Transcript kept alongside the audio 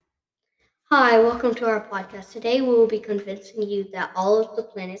Hi, welcome to our podcast. Today we will be convincing you that all of the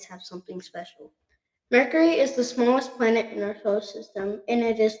planets have something special. Mercury is the smallest planet in our solar system, and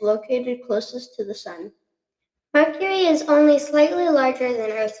it is located closest to the Sun. Mercury is only slightly larger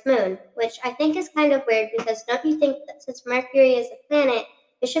than Earth's moon, which I think is kind of weird because don't you think that since Mercury is a planet,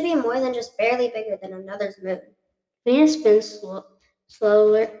 it should be more than just barely bigger than another's moon? Venus spins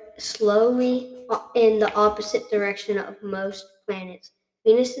slowly in the opposite direction of most planets.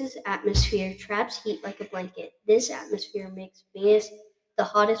 Venus's atmosphere traps heat like a blanket. This atmosphere makes Venus the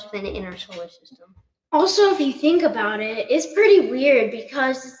hottest planet in our solar system. Also, if you think about it, it's pretty weird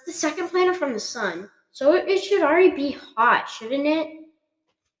because it's the second planet from the Sun, so it should already be hot, shouldn't it?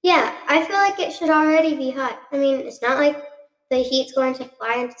 Yeah, I feel like it should already be hot. I mean, it's not like the heat's going to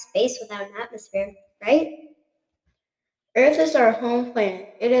fly into space without an atmosphere, right? Earth is our home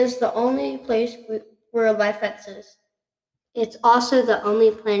planet. It is the only place where life exists. It's also the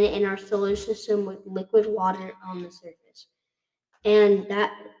only planet in our solar system with liquid water on the surface. And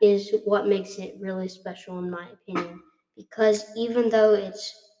that is what makes it really special, in my opinion, because even though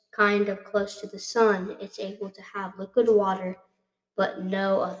it's kind of close to the sun, it's able to have liquid water, but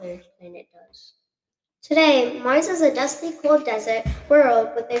no other planet does. Today, Mars is a dusty, cold desert world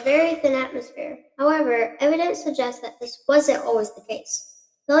with a very thin atmosphere. However, evidence suggests that this wasn't always the case.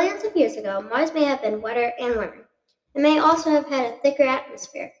 Billions of years ago, Mars may have been wetter and warmer. It may also have had a thicker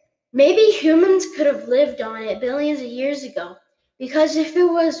atmosphere. Maybe humans could have lived on it billions of years ago, because if it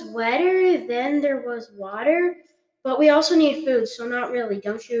was wetter, then there was water, but we also need food, so not really,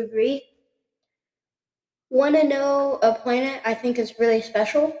 don't you agree? Want to know a planet I think is really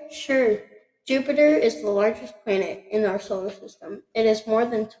special? Sure. Jupiter is the largest planet in our solar system. It is more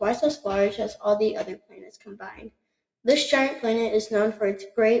than twice as large as all the other planets combined. This giant planet is known for its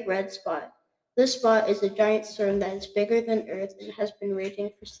great red spot. This spot is a giant storm that is bigger than Earth and has been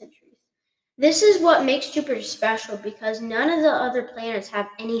raging for centuries. This is what makes Jupiter special because none of the other planets have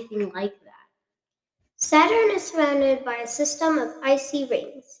anything like that. Saturn is surrounded by a system of icy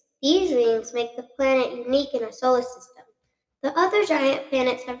rings. These rings make the planet unique in our solar system. The other giant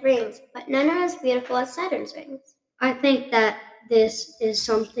planets have rings, but none are as beautiful as Saturn's rings. I think that this is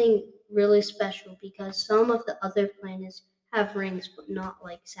something really special because some of the other planets have rings, but not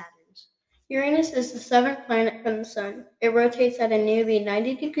like Saturn's. Uranus is the seventh planet from the Sun. It rotates at a nearly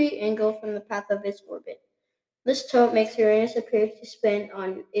 90-degree angle from the path of its orbit. This tilt makes Uranus appear to spin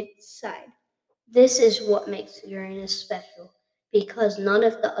on its side. This is what makes Uranus special because none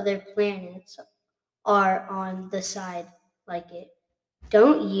of the other planets are on the side like it.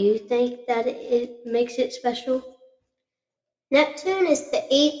 Don't you think that it makes it special? Neptune is the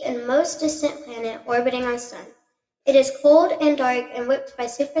eighth and most distant planet orbiting our Sun. It is cold and dark and whipped by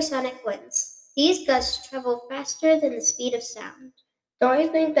supersonic winds. These gusts travel faster than the speed of sound. Don't you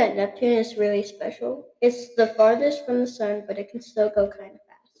think that Neptune is really special? It's the farthest from the Sun, but it can still go kind of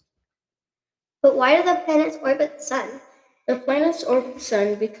fast. But why do the planets orbit the Sun? The planets orbit the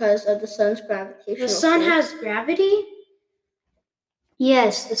Sun because of the Sun's gravitational The Sun force. has gravity?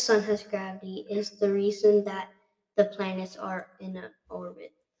 Yes, the Sun has gravity is the reason that the planets are in an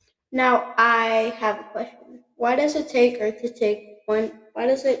orbit. Now I have a question. Why does it take Earth a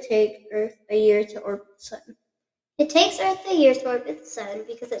year to orbit the Sun? It takes Earth a year to orbit the Sun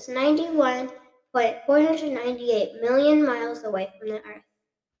because it's 91.498 million miles away from the Earth.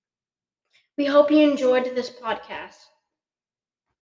 We hope you enjoyed this podcast.